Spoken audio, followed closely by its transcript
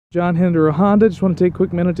John Hinderer Honda. Just want to take a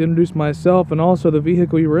quick minute to introduce myself and also the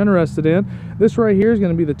vehicle you were interested in. This right here is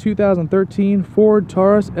going to be the 2013 Ford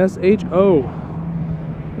Taurus SHO.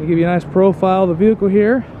 I'll give you a nice profile of the vehicle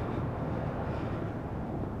here.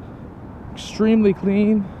 Extremely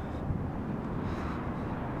clean.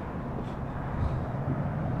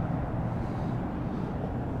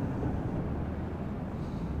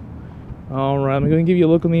 Alright, I'm going to give you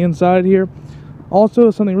a look on the inside here.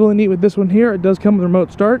 Also, something really neat with this one here, it does come with a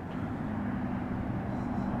remote start.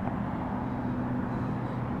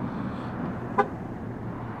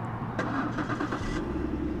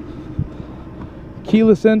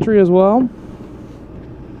 Keyless entry as well.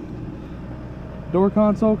 Door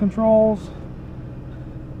console controls.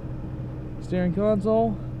 Steering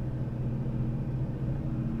console.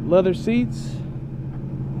 Leather seats.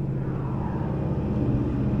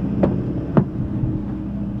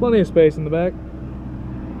 Plenty of space in the back.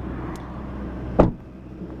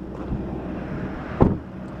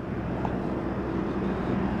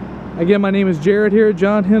 Again, my name is Jared here at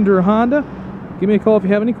John Hinderer Honda. Give me a call if you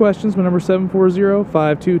have any questions. My number is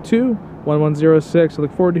 740-522-1106. I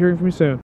look forward to hearing from you soon.